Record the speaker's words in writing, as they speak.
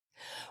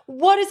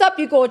What is up,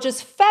 you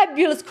gorgeous,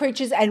 fabulous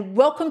creatures, and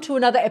welcome to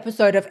another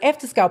episode of F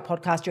to Scale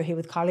Podcast. You're here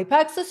with Kylie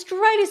Pax,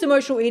 Australia's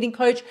emotional eating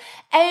coach,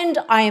 and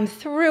I am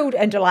thrilled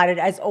and delighted,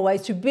 as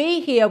always, to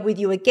be here with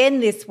you again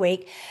this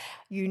week.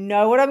 You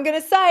know what I'm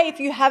going to say. If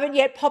you haven't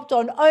yet popped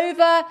on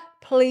over,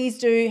 please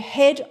do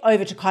head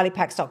over to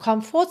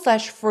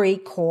kyliepax.com/free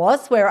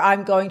course, where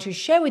I'm going to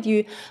share with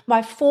you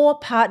my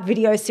 4-part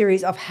video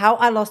series of how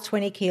I lost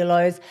 20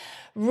 kilos,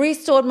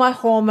 restored my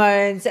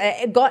hormones,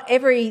 got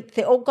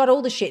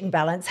all the shit in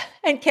balance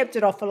and kept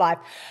it off for life.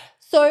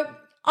 So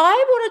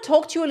I want to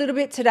talk to you a little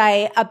bit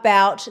today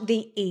about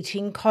the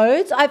eating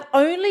codes. I've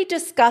only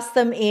discussed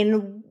them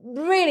in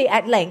really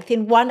at length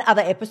in one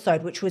other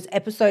episode, which was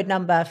episode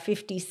number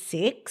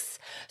 56.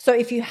 So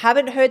if you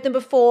haven't heard them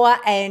before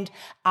and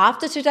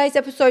after today's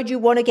episode you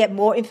want to get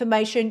more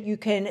information, you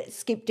can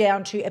skip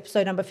down to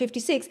episode number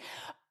 56.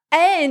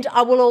 And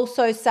I will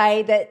also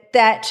say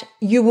that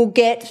you will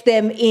get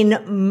them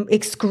in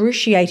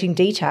excruciating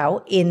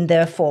detail in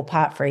the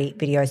 4-part free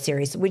video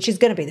series, which is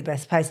going to be the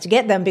best place to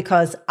get them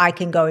because I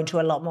can go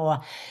into a lot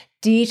more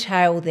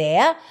detail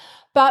there.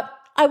 But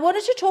I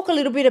wanted to talk a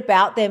little bit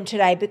about them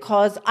today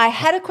because I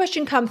had a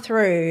question come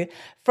through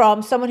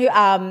from someone who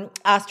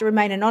asked to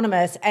remain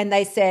anonymous, and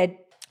they said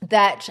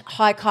that,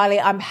 "Hi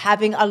Kylie, I'm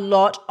having a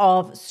lot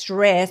of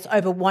stress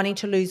over wanting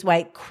to lose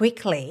weight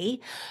quickly,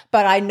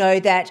 but I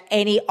know that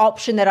any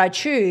option that I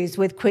choose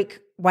with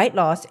quick weight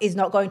loss is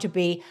not going to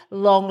be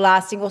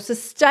long-lasting or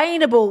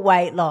sustainable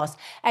weight loss."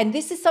 And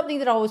this is something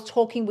that I was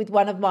talking with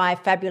one of my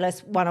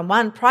fabulous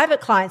one-on-one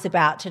private clients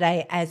about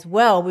today as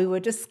well. We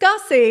were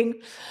discussing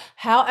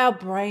how our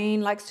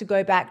brain likes to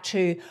go back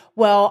to,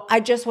 well, I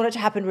just want it to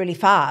happen really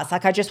fast.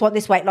 Like I just want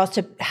this weight loss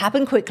to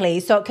happen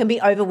quickly so it can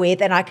be over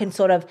with and I can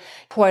sort of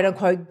quote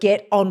unquote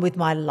get on with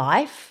my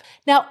life.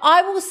 Now,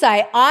 I will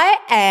say I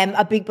am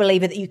a big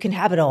believer that you can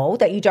have it all,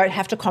 that you don't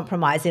have to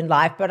compromise in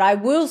life. But I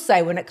will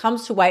say when it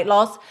comes to weight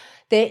loss,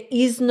 there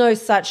is no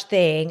such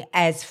thing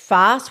as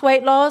fast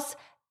weight loss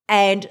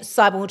and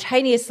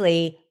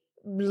simultaneously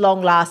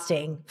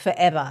long-lasting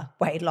forever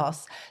weight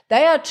loss.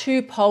 They are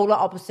two polar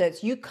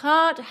opposites. You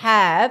can't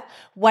have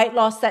weight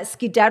loss that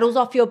skedaddles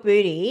off your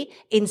booty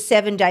in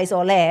 7 days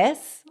or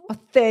less, or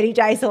 30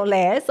 days or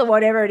less, or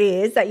whatever it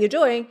is that you're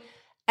doing,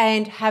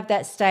 and have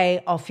that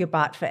stay off your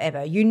butt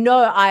forever. You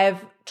know,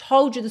 I've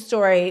told you the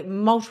story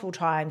multiple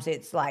times,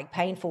 it's like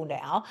painful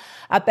now,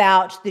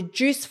 about the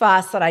juice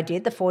fast that I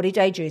did, the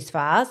 40-day juice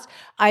fast.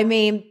 I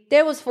mean,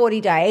 there was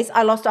 40 days.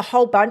 I lost a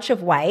whole bunch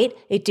of weight.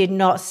 It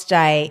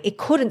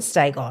couldn't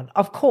stay gone.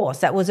 Of course,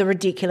 that was a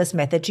ridiculous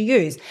method to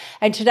use.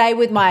 And today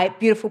with my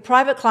beautiful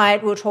private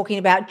client, we were talking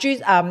about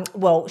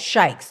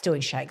shakes,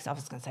 doing shakes. I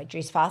was going to say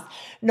juice fast.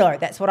 No,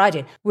 that's what I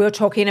did. We were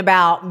talking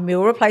about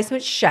meal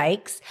replacement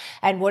shakes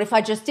and what if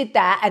I just did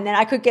that and then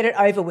I could get it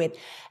over with.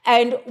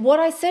 And what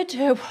I said to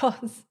her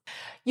was,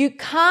 you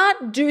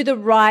can't do the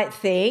right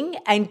thing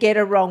and get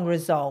a wrong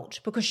result,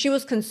 because she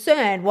was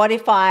concerned, what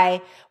if I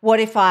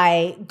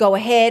go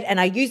ahead and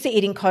I use the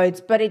eating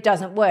codes, but it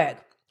doesn't work?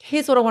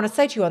 Here's what I want to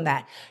say to you on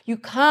that. You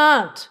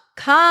can't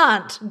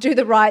do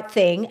the right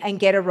thing and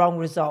get a wrong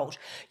result.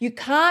 You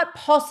can't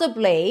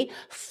possibly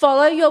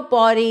follow your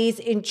body's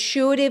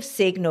intuitive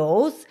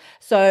signals.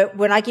 So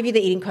when I give you the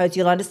eating codes,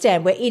 you'll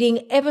understand we're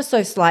eating ever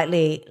so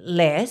slightly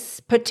less.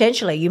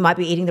 Potentially, you might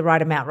be eating the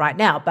right amount right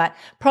now, but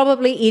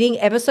probably eating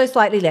ever so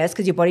slightly less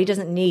because your body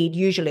doesn't need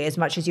usually as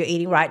much as you're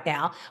eating right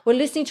now. We're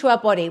listening to our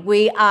body.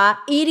 We are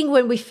eating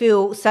when we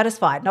feel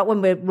satisfied, not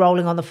when we're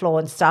rolling on the floor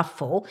and stuffed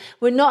full.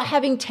 We're not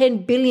having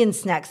 10 billion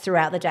snacks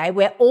throughout the day.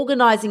 We're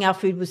organizing our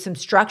food with some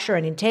structure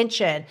and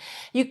intention.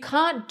 You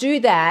can't do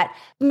that.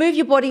 Move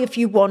your body if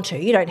you want to.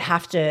 You don't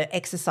have to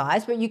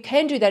exercise, but you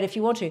can do that if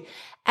you want to.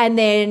 And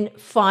then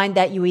find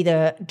that you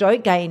either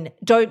don't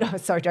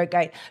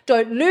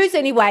lose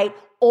any weight,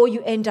 or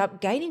you end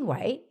up gaining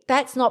weight.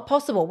 That's not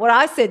possible. What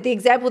I said, the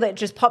example that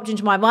just popped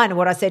into my mind and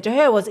what I said to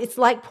her was, it's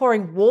like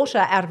pouring water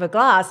out of a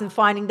glass and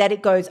finding that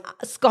it goes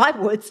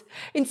skywards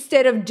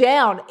instead of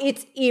down.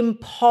 It's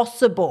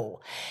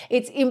impossible.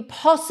 It's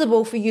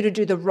impossible for you to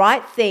do the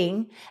right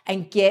thing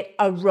and get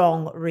a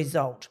wrong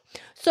result.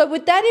 So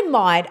with that in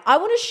mind, I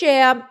want to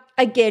share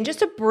again,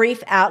 just a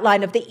brief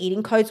outline of the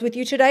eating codes with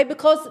you today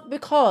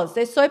because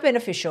they're so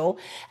beneficial.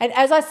 And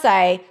as I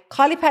say,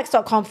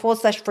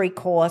 kyliepax.com/free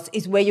course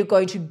is where you're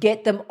going to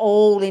get them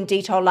all in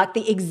detail, like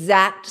the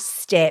exact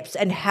steps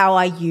and how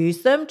I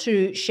use them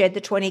to shed the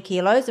 20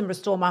 kilos and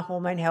restore my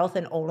hormone health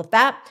and all of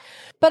that.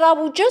 But I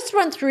will just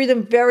run through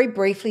them very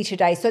briefly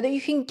today so that you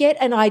can get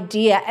an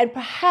idea and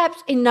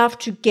perhaps enough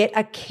to get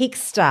a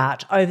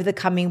kickstart over the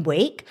coming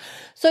week.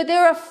 So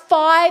there are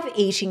 5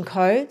 eating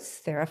codes.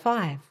 There are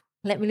 5.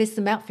 Let me list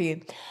them out for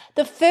you.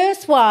 The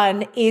first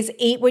one is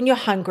eat when you're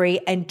hungry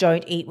and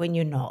don't eat when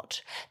you're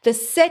not. The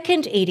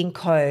second eating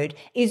code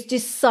is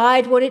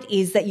decide what it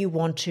is that you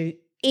want to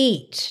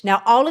eat.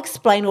 Now, I'll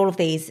explain all of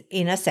these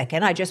in a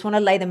second. I just want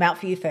to lay them out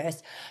for you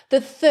first.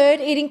 The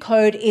third eating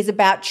code is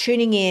about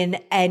tuning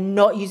in and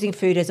not using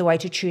food as a way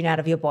to tune out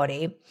of your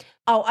body.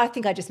 Oh, I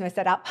think I just messed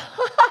that up.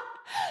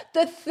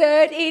 The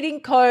third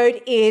eating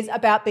code is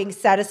about being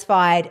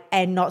satisfied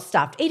and not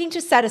stuffed. Eating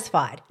to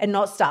satisfied and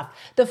not stuffed.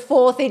 The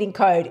fourth eating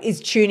code is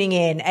tuning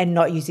in and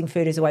not using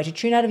food as a way to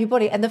tune out of your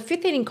body. And the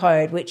fifth eating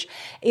code, which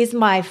is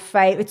my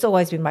favorite, it's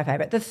always been my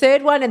favorite. The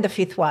third one and the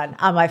fifth one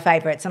are my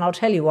favorites, and I'll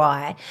tell you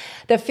why.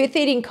 The fifth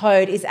eating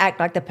code is act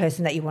like the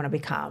person that you want to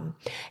become.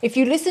 If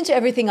you listen to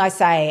everything I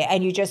say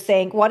and you just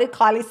think, what did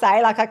Kylie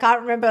say? Like, I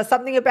can't remember,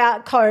 something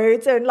about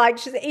codes and like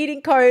she's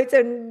eating codes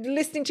and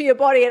listening to your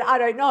body, and I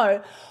don't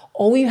know.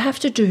 All you have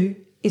to do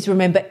is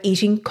remember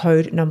eating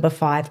code number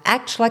 5.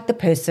 Act like the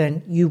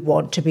person you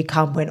want to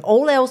become. When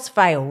all else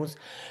fails,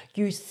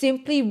 you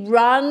simply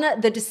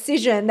run the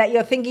decision that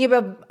you're thinking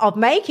of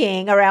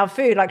making around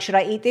food, like should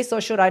I eat this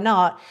or should I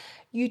not?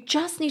 You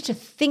just need to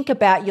think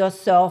about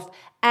yourself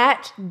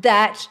at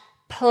that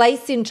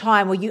place in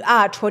time where you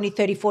are 20,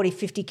 30, 40,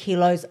 50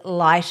 kilos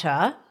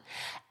lighter,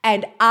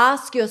 and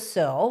ask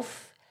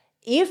yourself,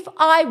 if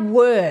I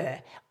were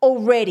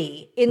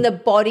already in the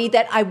body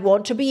that I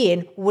want to be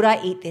in, would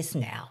I eat this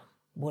now?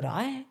 Would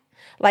I?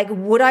 Like,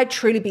 would I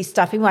truly be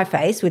stuffing my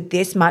face with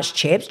this much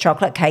chips,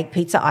 chocolate, cake,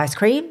 pizza, ice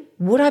cream?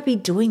 Would I be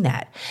doing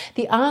that?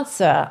 The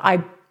answer,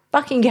 I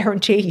fucking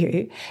guarantee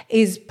you,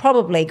 is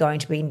probably going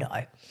to be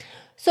no.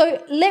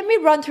 So let me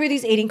run through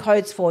these eating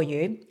codes for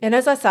you. And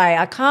as I say,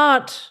 I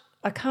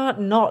can't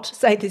not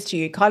say this to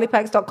you.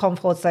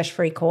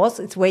 KyliePax.com/free course.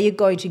 It's where you're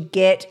going to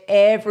get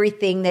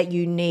everything that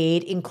you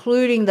need,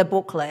 including the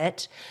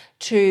booklet,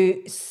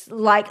 to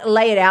like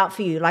lay it out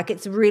for you. Like,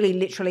 it's really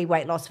literally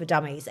weight loss for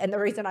dummies. And the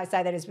reason I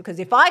say that is because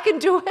if I can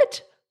do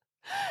it,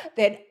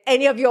 then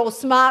any of your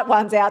smart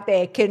ones out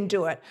there can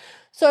do it.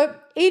 So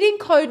eating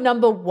code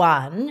number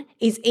 1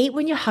 is eat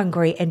when you're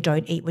hungry and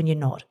don't eat when you're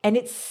not. And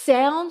it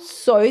sounds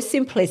so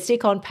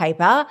simplistic on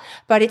paper,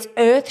 but it's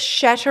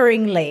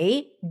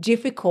earth-shatteringly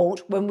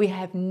difficult when we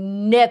have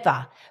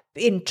never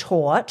been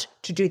taught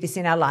to do this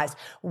in our lives.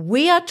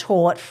 We are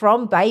taught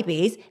from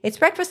babies, it's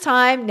breakfast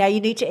time, now you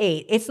need to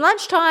eat. It's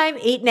lunchtime,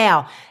 eat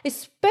now.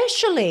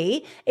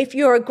 Especially if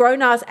you're a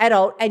grown-ass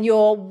adult and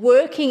you're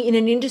working in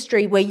an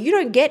industry where you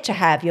don't get to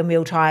have your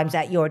meal times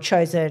at your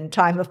chosen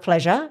time of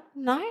pleasure.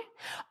 No.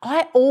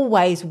 I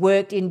always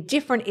worked in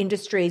different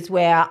industries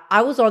where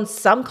I was on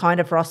some kind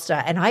of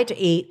roster and I had to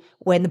eat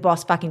when the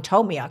boss fucking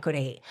told me I could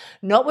eat.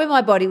 Not when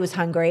my body was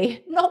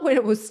hungry, not when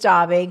it was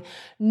starving.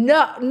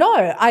 No,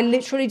 I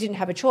literally didn't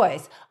have a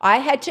choice. I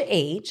had to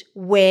eat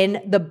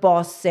when the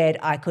boss said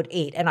I could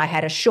eat, and I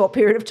had a short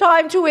period of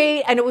time to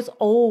eat, and it was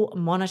all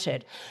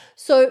monitored.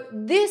 So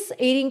this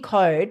eating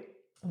code,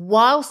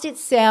 whilst it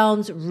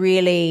sounds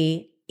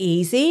really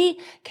easy,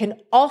 can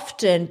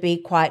often be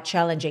quite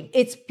challenging.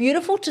 It's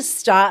beautiful to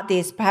start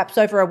this perhaps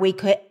over a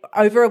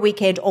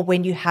weekend or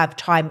when you have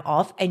time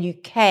off, and you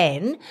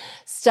can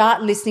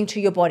start listening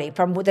to your body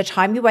from the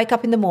time you wake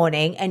up in the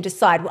morning and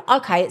decide, well,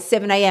 okay, at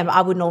 7 a.m.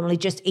 I would normally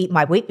just eat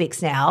my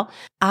Weet-Bix now.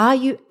 Are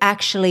you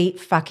actually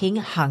fucking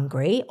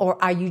hungry,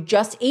 or are you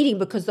just eating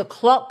because the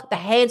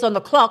hands on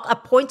the clock are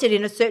pointed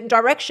in a certain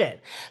direction?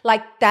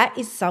 Like, that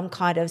is some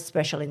kind of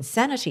special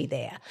insanity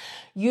there.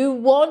 You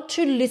want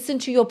to listen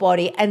to your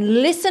body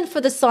and listen for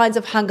the signs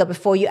of hunger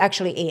before you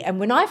actually eat. And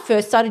when I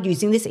first started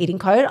using this eating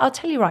code, I'll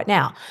tell you right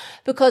now,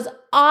 because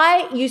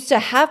I used to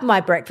have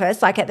my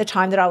breakfast like at the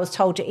time that I was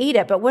told to eat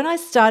it. But when I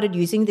started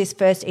using this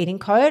first eating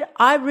code,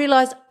 I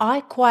realized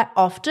I quite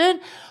often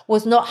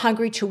was not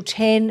hungry till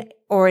 10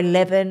 or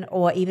 11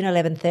 or even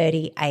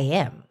 11:30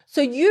 a.m. So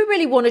you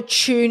really want to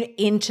tune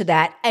into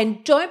that,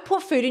 and don't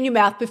put food in your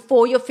mouth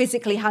before you're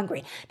physically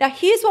hungry. Now,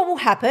 here's what will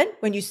happen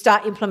when you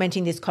start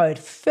implementing this code.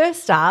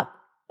 First up,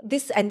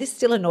 this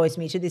still annoys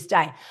me to this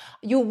day.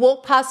 You'll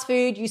walk past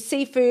food, you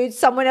see food,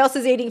 someone else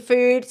is eating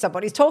food,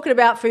 somebody's talking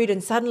about food,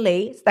 and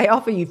suddenly they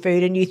offer you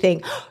food and you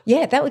think, oh,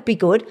 yeah, that would be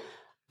good.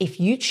 If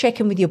you check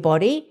in with your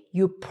body,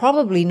 you're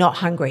probably not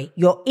hungry.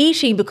 You're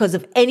eating because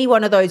of any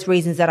one of those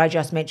reasons that I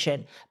just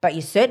mentioned, but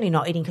you're certainly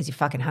not eating because you're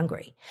fucking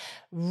hungry.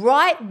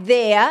 Right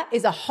there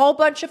is a whole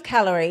bunch of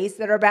calories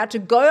that are about to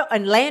go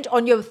and land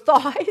on your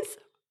thighs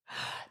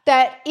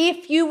that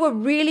if you were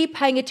really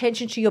paying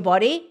attention to your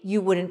body,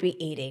 you wouldn't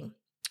be eating.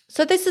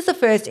 So this is the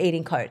first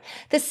eating code.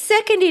 The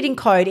second eating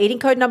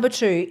code number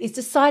 2, is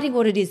deciding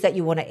what it is that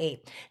you want to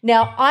eat.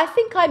 Now, I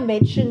think I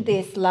mentioned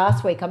this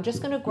last week. I'm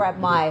just going to grab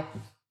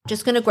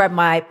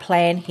my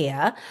plan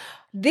here.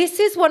 This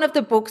is one of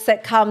the books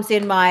that comes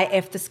in my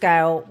F the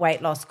Scale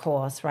weight loss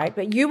course, right?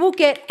 But you will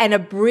get an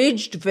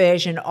abridged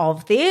version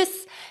of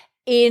this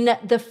in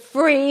the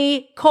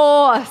free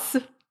course,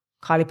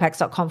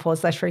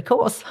 KyliePax.com/free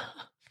course.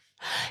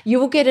 You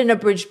will get an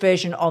abridged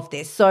version of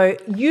this. So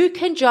you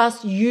can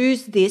just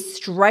use this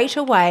straight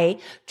away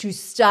to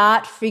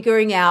start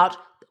figuring out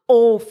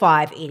all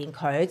 5 eating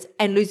codes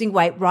and losing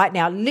weight right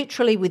now,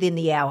 literally within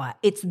the hour.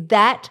 It's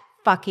that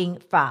fucking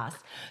fast.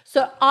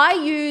 So I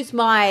use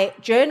my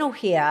journal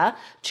here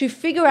to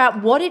figure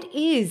out what it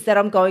is that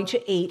I'm going to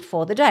eat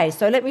for the day.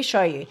 So let me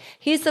show you.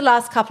 Here's the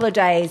last couple of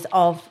days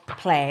of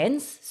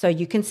plans. So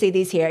you can see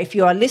these here. If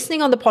you are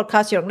listening on the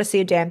podcast, you're not going to see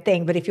a damn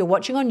thing. But if you're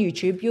watching on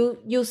YouTube,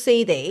 you'll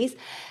see these.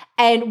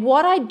 And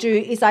what I do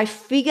is I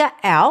figure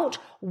out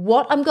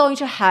what I'm going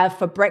to have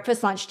for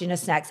breakfast, lunch, dinner,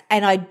 snacks.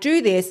 And I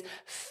do this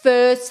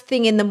first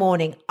thing in the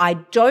morning. I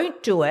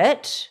don't do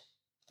it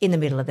in the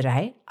middle of the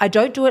day. I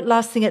don't do it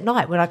last thing at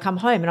night when I come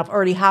home and I've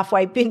already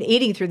halfway been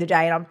eating through the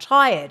day and I'm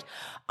tired.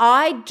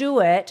 I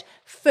do it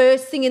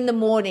first thing in the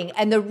morning.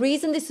 And the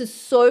reason this is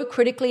so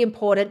critically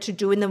important to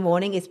do in the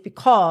morning is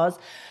because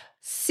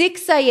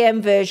 6 a.m.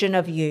 version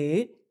of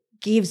you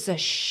gives a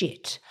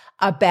shit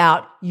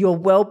about your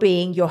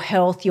well-being, your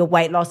health, your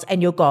weight loss,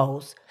 and your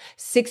goals.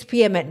 6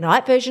 p.m. at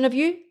night version of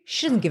you,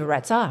 she doesn't give a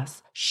rat's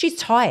ass. She's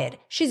tired.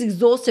 She's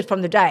exhausted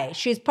from the day.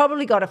 She's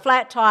probably got a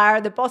flat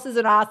tire. The boss is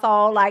an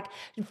asshole, like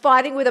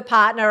fighting with a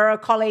partner or a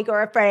colleague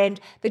or a friend.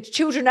 The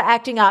children are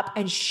acting up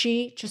and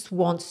she just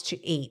wants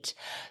to eat.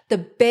 The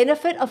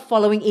benefit of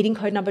following eating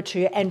code number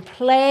 2 and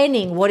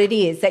planning what it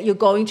is that you're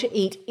going to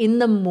eat in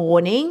the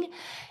morning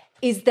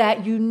is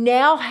that you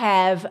now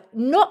have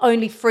not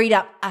only freed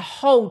up a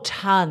whole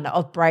ton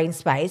of brain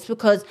space,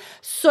 because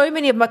so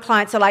many of my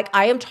clients are like,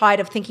 I am tired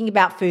of thinking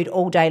about food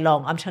all day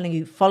long. I'm telling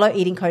you, follow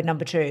eating code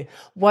number 2.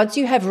 Once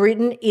you have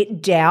written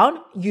it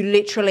down, you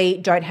literally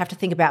don't have to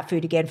think about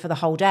food again for the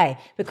whole day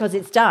because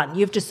it's done.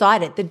 You've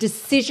decided. The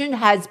decision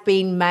has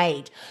been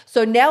made.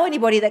 So now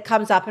anybody that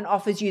comes up and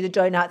offers you the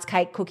donuts,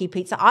 cake, cookie,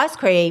 pizza, ice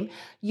cream,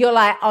 you're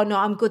like, oh no,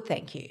 I'm good,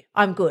 thank you.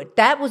 I'm good.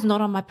 That was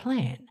not on my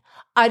plan.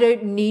 I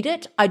don't need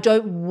it. I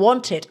don't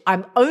want it.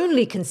 I'm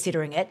only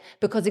considering it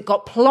because it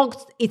got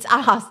plonked its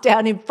ass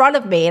down in front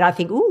of me and I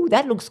think, ooh,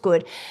 that looks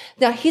good.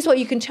 Now, here's what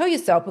you can tell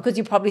yourself because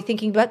you're probably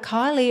thinking, but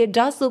Kylie, it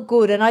does look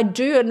good and I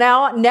do. And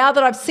now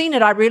that I've seen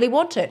it, I really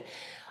want it.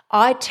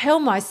 I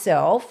tell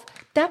myself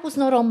that was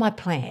not on my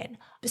plan.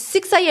 The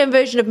 6 a.m.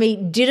 version of me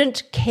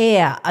didn't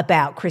care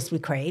about Krispy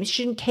Kreme.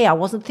 She didn't care. I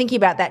wasn't thinking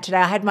about that today.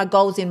 I had my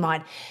goals in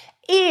mind.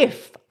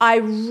 If I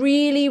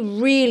really,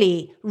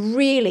 really,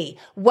 really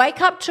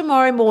wake up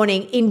tomorrow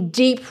morning in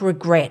deep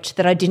regret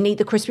that I didn't eat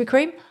the Krispy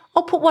Kreme,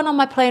 I'll put one on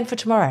my plan for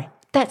tomorrow.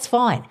 That's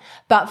fine.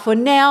 But for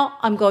now,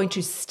 I'm going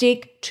to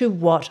stick to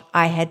what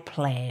I had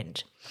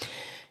planned.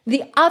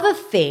 The other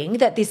thing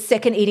that this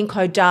second eating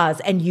code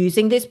does, and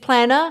using this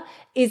planner,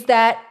 is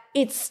that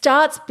it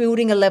starts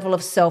building a level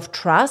of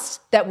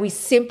self-trust that we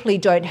simply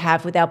don't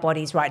have with our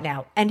bodies right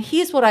now. And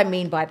here's what I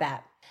mean by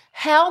that.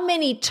 How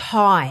many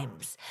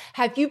times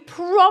have you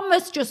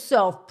promised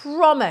yourself,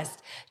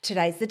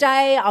 today's the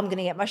day, I'm going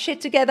to get my shit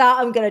together,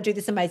 I'm going to do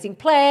this amazing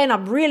plan,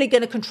 I'm really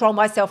going to control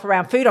myself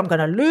around food, I'm going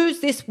to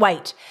lose this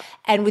weight.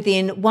 And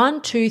within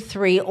 1, 2,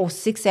 3, or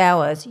 6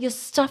 hours, you're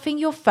stuffing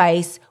your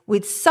face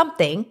with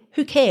something,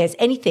 who cares,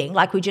 anything,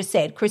 like we just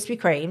said, Krispy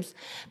Kremes,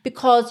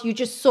 because you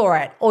just saw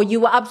it, or you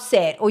were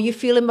upset, or you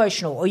feel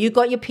emotional, or you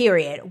got your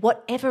period,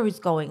 whatever is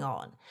going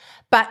on.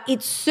 But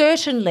it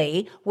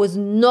certainly was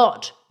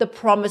not the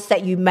promise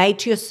that you made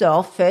to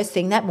yourself first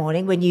thing that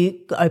morning when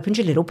you opened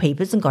your little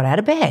peepers and got out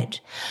of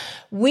bed.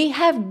 We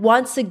have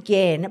once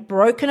again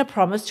broken a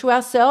promise to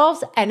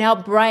ourselves, and our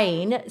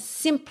brain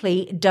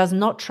simply does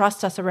not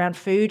trust us around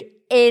food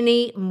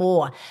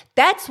anymore.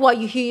 That's why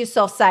you hear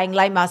yourself saying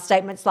lame-ass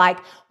statements like,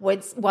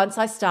 once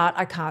I start,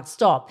 I can't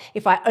stop.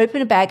 If I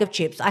open a bag of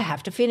chips, I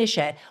have to finish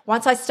it.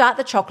 Once I start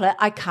the chocolate,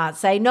 I can't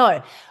say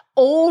no.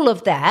 All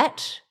of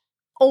it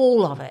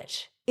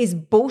is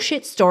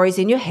bullshit stories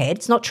in your head.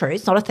 It's not true.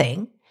 It's not a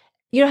thing.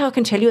 You know how I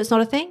can tell you it's not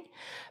a thing?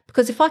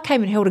 Because if I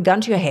came and held a gun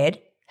to your head,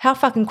 how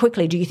fucking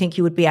quickly do you think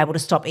you would be able to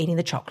stop eating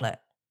the chocolate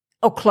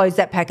or close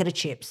that packet of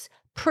chips?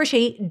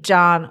 Pretty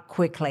darn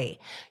quickly.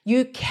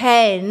 You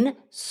can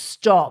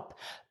stop.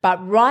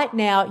 But right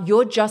now,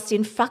 you're just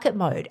in fuck it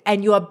mode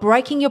and you are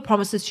breaking your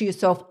promises to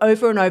yourself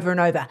over and over and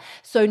over.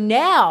 So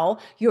now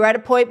you're at a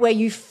point where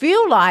you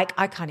feel like,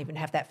 I can't even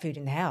have that food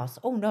in the house.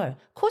 Oh no,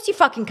 of course you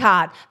fucking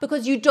can't,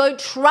 because you don't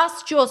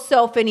trust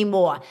yourself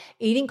anymore.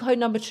 Eating code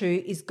number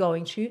 2 is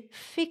going to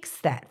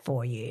fix that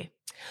for you.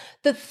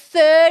 The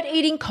third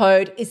eating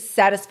code is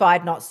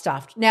satisfied, not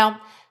stuffed. Now,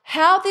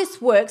 how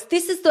this works,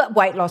 this is the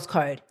weight loss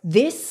code.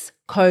 This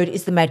code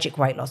is the magic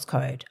weight loss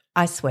code.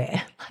 I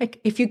swear.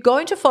 Like, if you're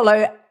going to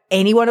follow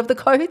any one of the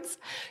codes,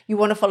 you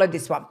want to follow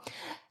this one.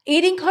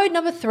 Eating code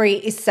number 3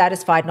 is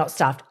satisfied, not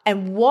stuffed.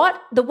 And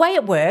the way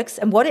it works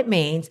and what it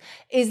means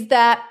is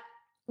that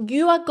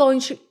you are going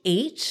to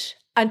eat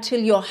until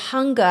your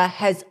hunger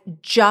has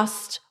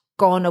just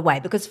gone away.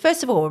 Because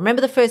first of all,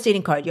 remember the first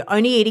eating code, you're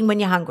only eating when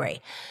you're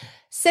hungry.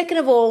 Second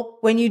of all,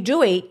 when you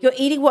do eat, you're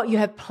eating what you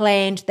have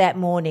planned that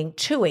morning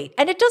to eat.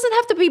 And it doesn't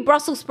have to be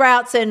Brussels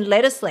sprouts and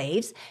lettuce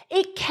leaves.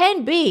 It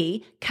can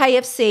be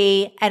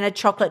KFC and a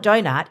chocolate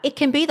donut. It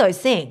can be those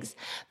things.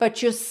 But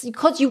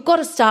because you've got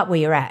to start where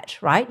you're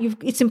at, right?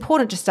 It's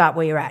important to start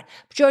where you're at.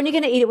 But you're only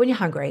going to eat it when you're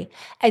hungry.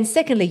 And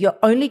secondly, you're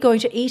only going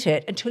to eat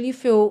it until you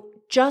feel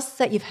just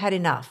that you've had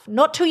enough,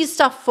 not till you're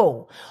stuffed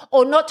full,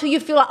 or not till you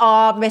feel like, oh,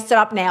 I've messed it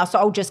up now, so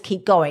I'll just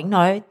keep going.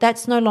 No,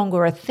 that's no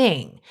longer a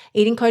thing.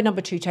 Eating code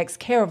number 2 takes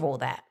care of all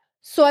that.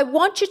 So I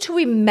want you to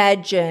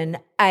imagine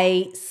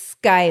a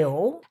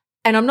scale,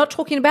 and I'm not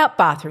talking about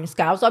bathroom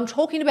scales. I'm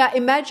talking about,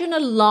 imagine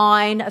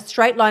a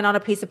straight line on a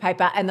piece of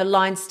paper, and the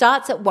line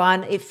starts at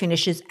 1, it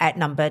finishes at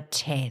number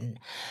 10.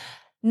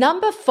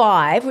 Number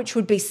 5, which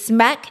would be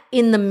smack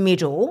in the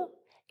middle,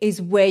 is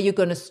where you're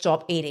going to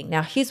stop eating.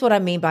 Now, here's what I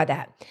mean by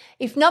that.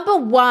 If number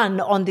 1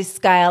 on this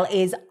scale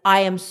is I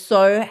am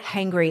so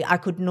hangry I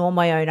could gnaw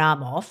my own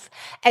arm off,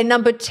 and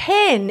number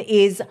 10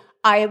 is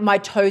my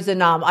toes are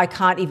numb, I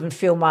can't even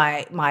feel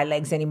my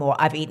legs anymore,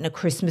 I've eaten a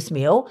Christmas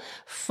meal,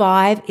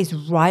 5 is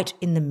right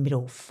in the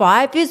middle.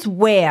 5 is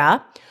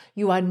where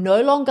you are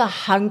no longer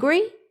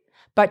hungry,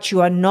 but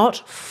you are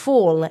not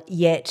full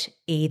yet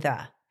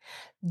either.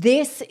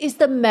 This is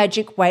the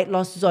magic weight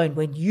loss zone.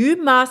 When you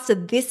master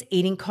this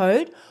eating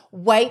code,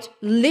 weight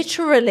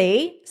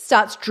literally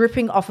starts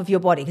dripping off of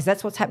your body, because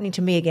that's what's happening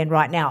to me again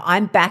right now.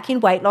 I'm back in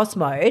weight loss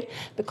mode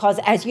because,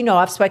 as you know,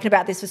 I've spoken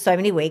about this for so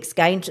many weeks,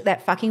 gained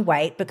that fucking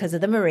weight because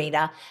of the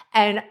Marina,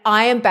 and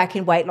I am back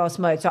in weight loss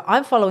mode. So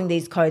I'm following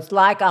these codes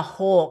like a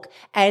hawk,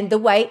 and the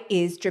weight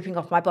is dripping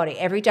off my body.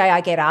 Every day I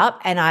get up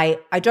and I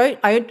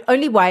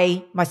only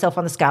weigh myself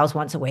on the scales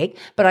once a week,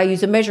 but I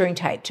use a measuring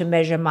tape to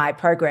measure my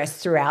progress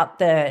throughout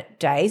the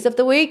days of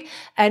the week,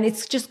 and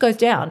it just goes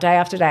down day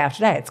after day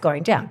after day. It's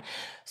going down.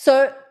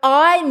 So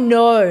I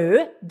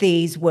know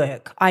these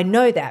work. I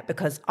know that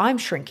because I'm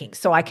shrinking.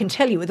 So I can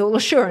tell you with all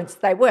assurance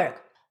they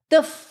work. The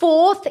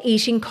 4th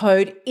eating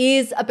code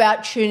is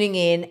about tuning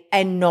in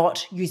and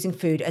not using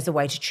food as a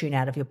way to tune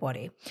out of your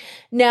body.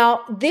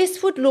 Now,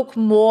 this would look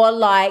more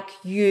like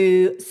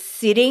you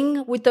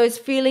sitting with those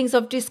feelings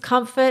of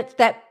discomfort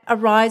that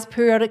arise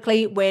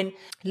periodically when,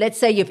 let's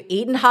say, you've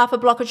eaten half a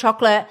block of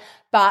chocolate,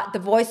 but the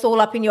voice all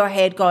up in your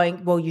head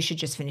going, well, you should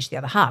just finish the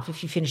other half.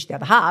 If you finish the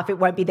other half, it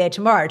won't be there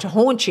tomorrow to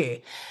haunt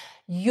you.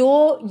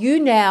 You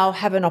now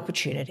have an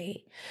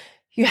opportunity.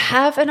 You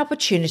have an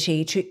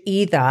opportunity to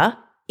either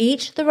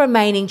eat the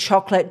remaining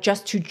chocolate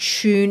just to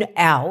tune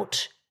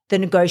out the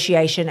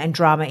negotiation and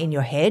drama in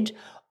your head,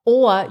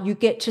 or you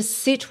get to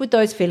sit with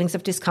those feelings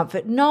of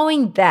discomfort,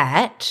 knowing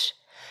that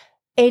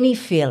any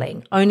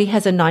feeling only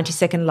has a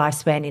 90-second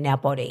lifespan in our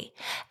body.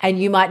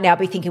 And you might now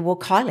be thinking, well,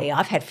 Kylie,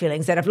 I've had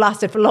feelings that have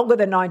lasted for longer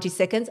than 90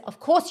 seconds.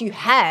 Of course you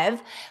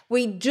have.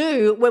 We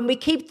do when we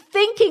keep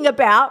thinking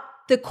about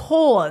the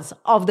cause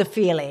of the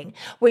feeling,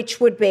 which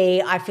would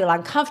be, I feel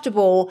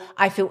uncomfortable,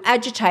 I feel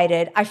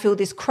agitated, I feel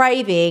this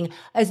craving.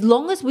 As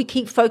long as we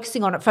keep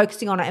focusing on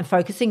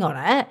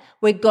it,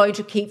 we're going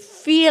to keep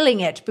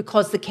feeling it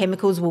because the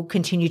chemicals will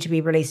continue to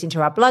be released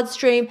into our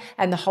bloodstream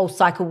and the whole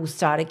cycle will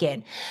start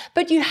again.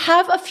 But you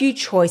have a few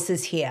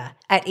choices here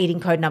at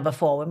eating code number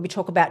 4 when we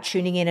talk about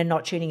tuning in and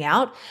not tuning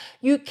out.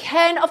 You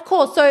can, of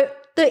course, so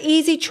the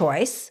easy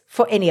choice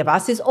for any of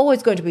us is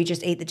always going to be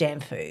just eat the damn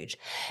food.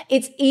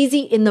 It's easy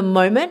in the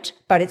moment,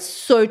 but it's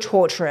so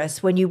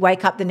torturous when you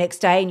wake up the next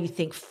day and you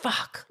think,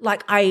 fuck,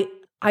 like I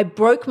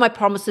broke my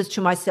promises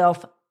to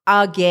myself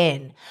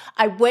again.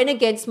 I went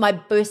against my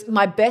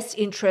best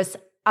interests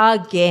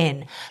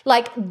again.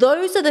 Like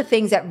those are the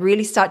things that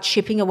really start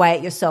chipping away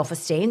at your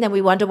self-esteem. Then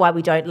we wonder why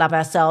we don't love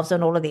ourselves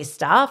and all of this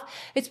stuff.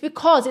 It's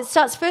because it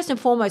starts first and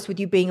foremost with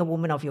you being a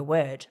woman of your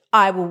word.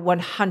 I will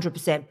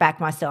 100%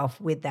 back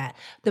myself with that.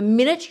 The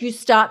minute you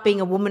start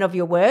being a woman of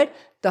your word,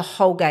 the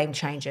whole game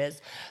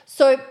changes.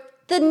 So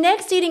the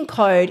next eating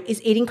code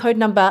is eating code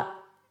number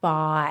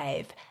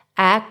 5.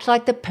 Act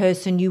like the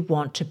person you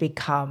want to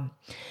become.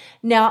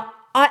 Now,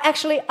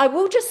 I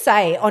will just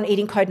say on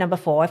eating code number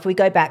 4, if we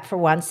go back for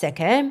 1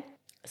 second,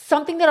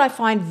 something that I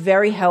find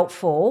very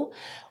helpful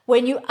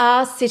when you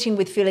are sitting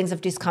with feelings of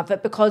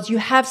discomfort because you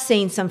have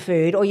seen some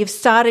food or you've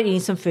started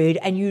eating some food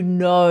and you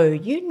know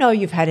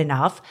you've had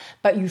enough,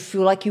 but you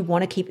feel like you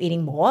want to keep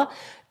eating more.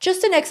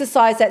 Just an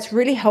exercise that's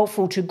really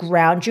helpful to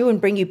ground you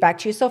and bring you back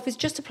to yourself is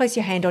just to place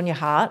your hand on your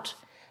heart.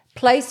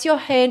 Place your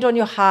hand on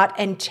your heart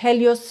and tell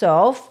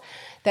yourself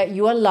that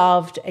you are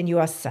loved and you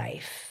are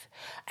safe.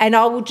 And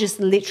I will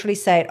just literally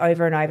say it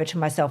over and over to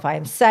myself. I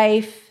am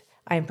safe,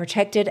 I am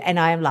protected, and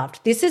I am loved.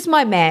 This is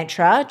my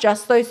mantra,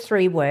 just those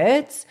 3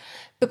 words,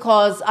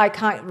 because I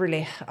don't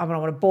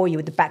want to bore you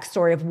with the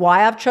backstory of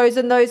why I've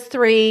chosen those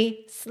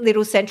 3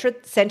 little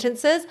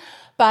sentences,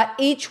 but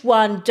each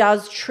one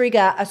does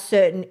trigger a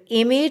certain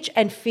image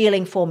and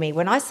feeling for me.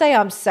 When I say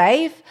I'm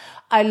safe,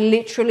 I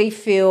literally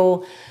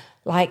feel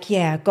like,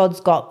 yeah, God's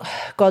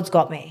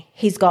got me.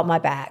 He's got my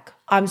back.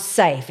 I'm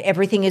safe.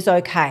 Everything is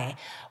okay.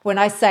 When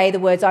I say the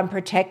words I'm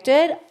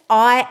protected,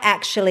 I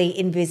actually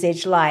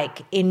envisage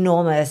like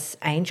enormous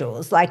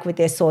angels, like with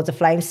their swords of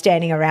flame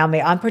standing around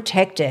me. I'm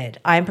protected.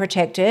 I am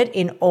protected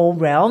in all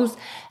realms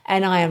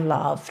and I am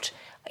loved.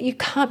 You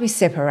can't be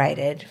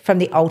separated from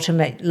the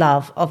ultimate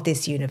love of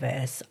this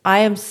universe. I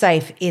am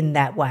safe in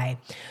that way.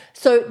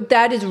 So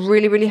that is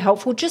really, really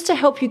helpful just to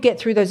help you get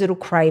through those little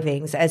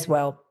cravings as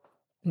well.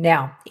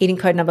 Now, eating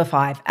code number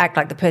 5, act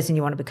like the person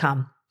you want to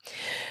become.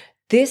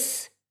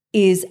 This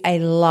is a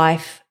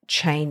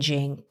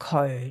life-changing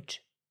code.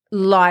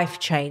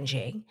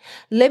 Life-changing.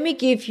 Let me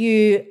give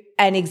you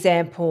an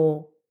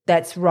example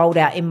that's rolled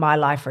out in my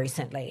life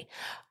recently.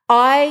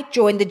 I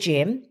joined the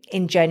gym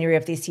in January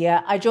of this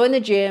year. I joined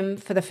the gym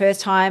for the first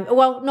time.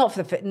 Well,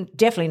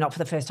 definitely not for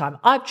the first time.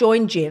 I've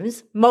joined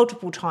gyms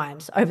multiple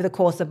times over the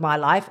course of my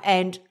life,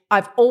 and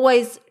I've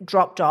always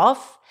dropped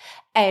off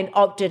and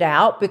opted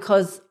out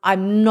because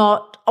I'm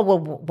not, well,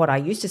 what I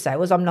used to say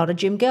was I'm not a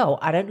gym girl.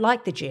 I don't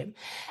like the gym.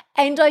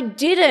 And I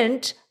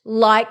didn't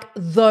like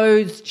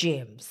those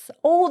gyms.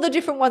 All the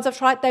different ones I've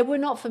tried, they were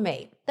not for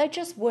me. They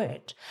just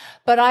weren't.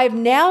 But I've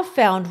now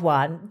found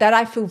one that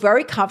I feel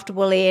very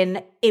comfortable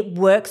in. It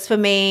works for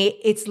me.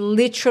 It's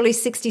literally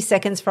 60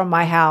 seconds from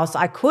my house.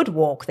 I could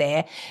walk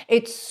there.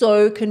 It's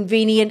so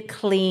convenient,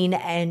 clean,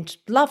 and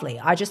lovely.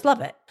 I just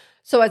love it.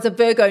 So as a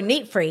Virgo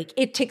neat freak,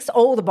 it ticks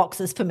all the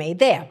boxes for me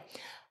there.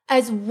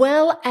 As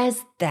well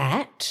as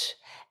that,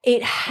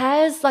 it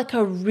has like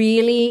a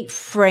really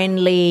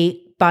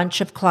friendly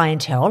bunch of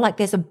clientele. Like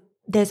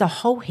there's a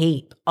whole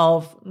heap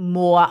of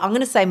more, I'm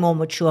going to say more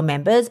mature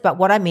members, but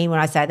what I mean when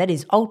I say that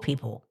is old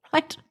people,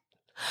 right?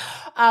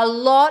 A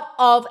lot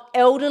of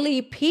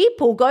elderly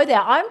people go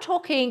there. I'm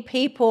talking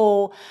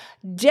people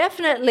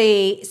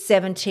definitely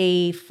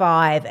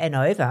 75 and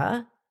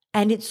over.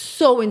 And it's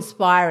so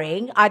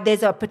inspiring.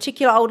 There's a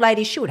particular old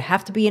lady, she would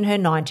have to be in her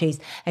 90s,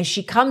 and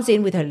she comes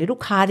in with her little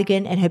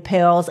cardigan and her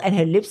pearls and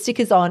her lipstick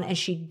is on, and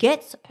she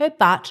gets her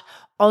butt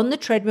on the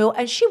treadmill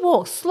and she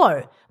walks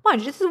slow.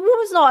 Mind you, this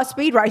woman's not a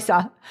speed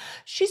racer.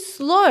 She's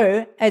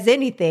slow as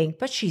anything,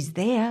 but she's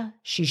there.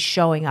 She's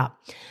showing up.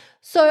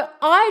 So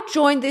I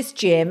joined this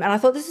gym and I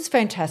thought, this is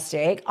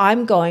fantastic.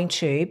 I'm going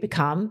to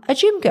become a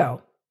gym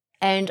girl.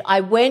 And I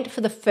went for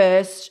the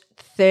first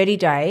 30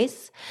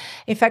 days.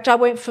 In fact, I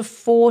went for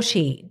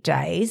 40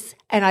 days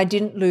and I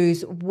didn't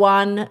lose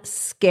one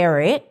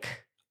skerrick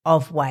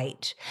of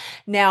weight.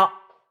 Now,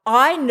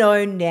 I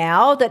know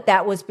now that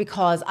that was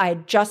because I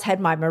had just had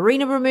my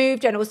Mirena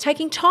removed and it was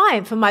taking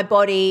time for my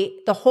body,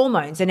 the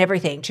hormones and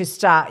everything to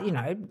start,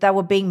 they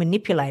were being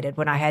manipulated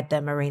when I had the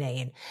Mirena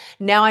in.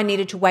 Now I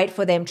needed to wait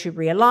for them to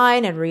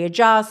realign and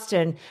readjust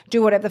and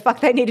do whatever the fuck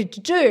they needed to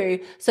do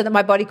so that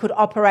my body could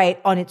operate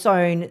on its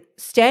own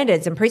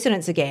standards and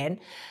precedents again.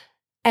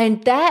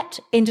 And that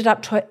ended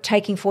up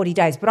taking 40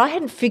 days, but I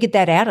hadn't figured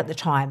that out at the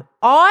time.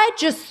 I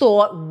just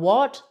thought,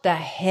 what the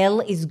hell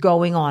is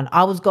going on?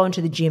 I was going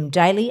to the gym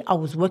daily. I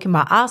was working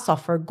my ass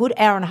off for a good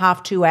hour and a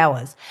half, 2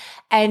 hours,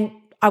 and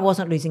I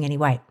wasn't losing any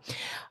weight.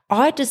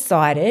 I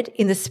decided,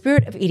 in the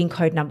spirit of eating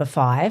code number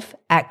 5,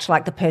 act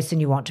like the person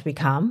you want to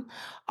become.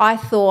 I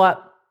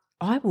thought,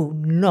 I will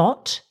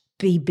not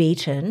be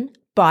beaten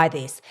by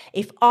this.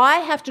 If I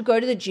have to go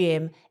to the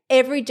gym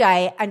every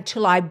day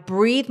until I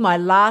breathe my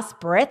last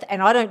breath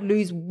and I don't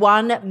lose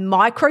 1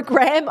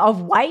 microgram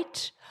of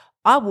weight,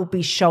 I will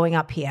be showing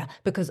up here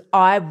because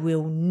I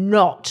will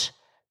not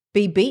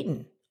be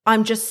beaten.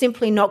 I'm just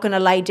simply not going to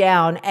lay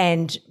down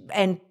and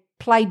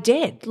play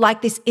dead.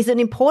 Like, this isn't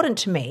important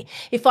to me.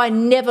 If I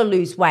never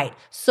lose weight,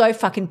 so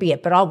fucking be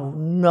it, but I will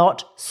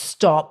not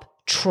stop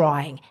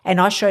trying. And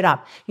I showed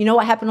up. You know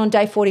what happened on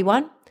day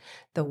 41?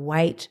 The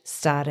weight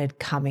started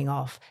coming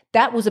off.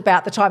 That was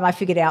about the time I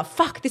figured out,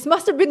 fuck, this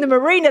must have been the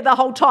Mirena the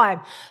whole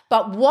time.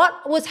 But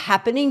what was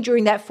happening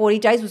during that 40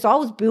 days was I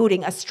was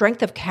building a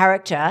strength of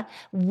character,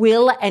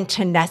 will, and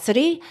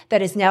tenacity that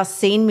has now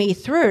seen me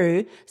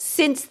through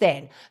since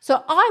then.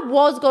 So I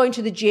was going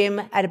to the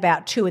gym at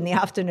about 2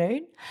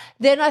 p.m.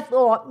 Then I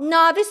thought,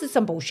 nah, this is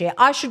some bullshit.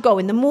 I should go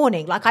in the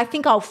morning. Like, I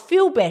think I'll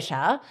feel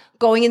better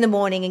going in the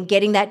morning and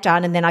getting that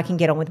done, and then I can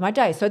get on with my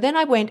day. So then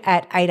I went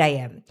at 8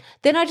 a.m.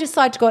 Then I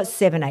decided to go at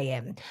 7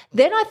 a.m.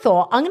 Then I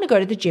thought, I'm going to go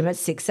to the gym at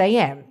 6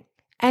 a.m.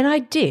 And I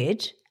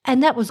did,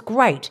 and that was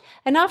great.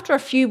 And after a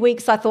few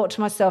weeks, I thought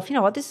to myself, you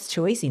know what, this is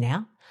too easy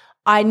now.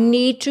 I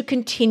need to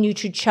continue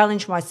to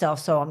challenge myself.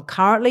 So I'm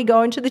currently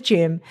going to the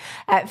gym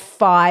at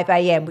 5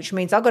 a.m., which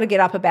means I've got to get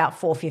up about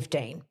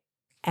 4:15.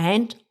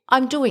 And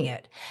I'm doing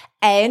it.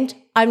 And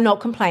I'm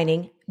not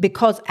complaining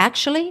because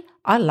actually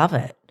I love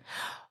it.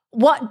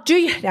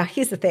 Now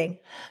here's the thing.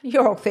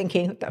 You're all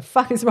thinking, what the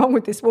fuck is wrong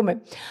with this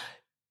woman?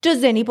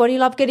 Does anybody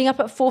love getting up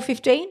at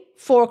 4:15,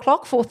 4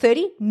 o'clock,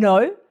 4:30?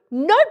 No,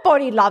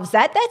 nobody loves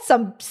that. That's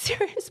some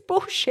serious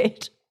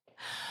bullshit.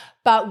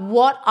 But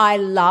what I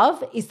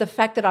love is the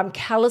fact that I'm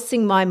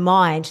callousing my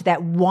mind to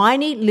that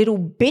whiny little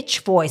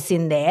bitch voice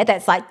in there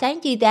that's like,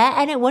 don't do that.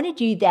 I don't want to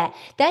do that.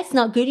 That's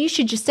not good. You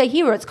should just stay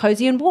here where it's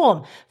cozy and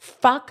warm.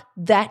 Fuck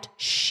that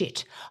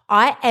shit.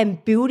 I am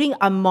building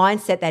a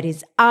mindset that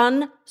is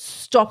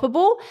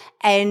unstoppable.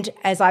 And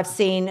as I've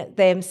seen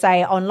them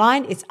say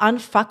online, it's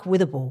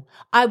unfuckwithable.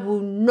 I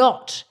will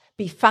not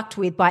be fucked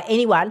with by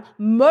anyone,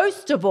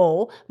 most of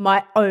all,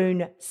 my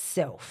own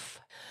self.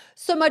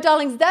 So my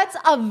darlings, that's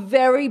a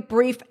very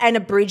brief and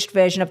abridged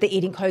version of the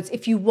eating codes.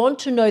 If you want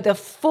to know the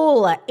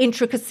full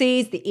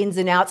intricacies, the ins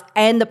and outs,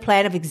 and the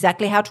plan of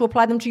exactly how to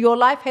apply them to your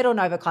life, head on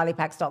over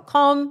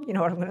KyliePax.com. You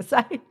know what I'm going to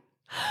say.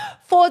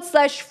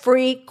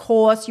 /free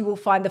course. You will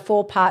find the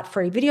 4-part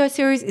free video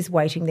series is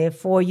waiting there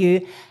for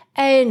you.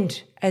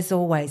 And as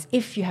always,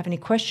 if you have any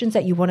questions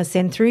that you want to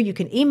send through, you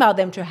can email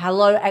them to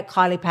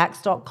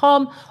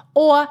hello@kyliepax.com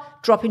or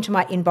drop into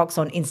my inbox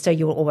on Insta.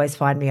 You will always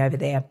find me over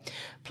there.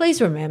 Please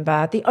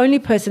remember, the only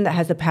person that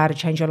has the power to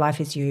change your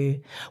life is you.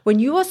 When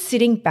you are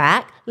sitting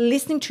back,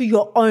 listening to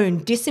your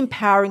own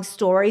disempowering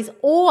stories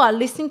or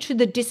listening to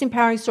the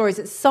disempowering stories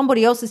that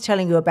somebody else is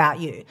telling you about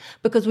you,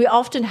 because we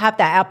often have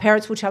that. Our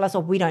parents will tell us, oh,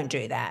 we don't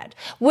do that.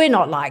 We're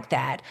not like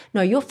that.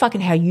 No, you're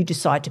fucking how you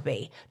decide to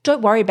be.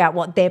 Don't worry about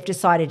what they've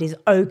decided is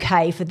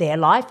okay for their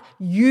life.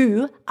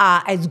 You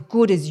are as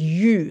good as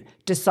you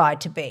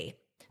decide to be.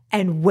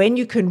 And when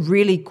you can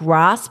really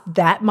grasp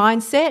that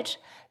mindset,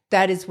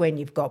 that is when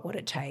you've got what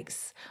it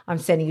takes. I'm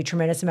sending you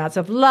tremendous amounts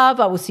of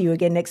love. I will see you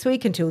again next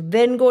week. Until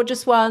then,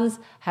 gorgeous ones,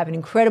 have an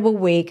incredible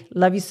week.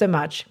 Love you so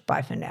much.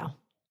 Bye for now.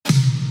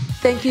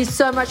 Thank you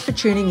so much for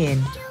tuning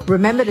in.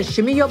 Remember to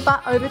shimmy your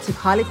butt over to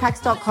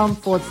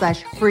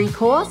kyliepax.com/free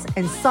course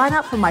and sign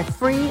up for my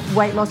free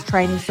weight loss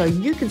training so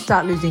you can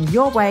start losing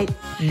your weight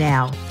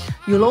now.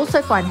 You'll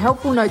also find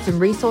helpful notes and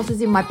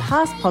resources in my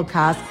past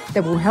podcasts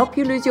that will help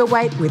you lose your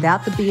weight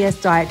without the BS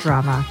diet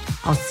drama.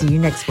 I'll see you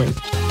next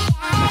week.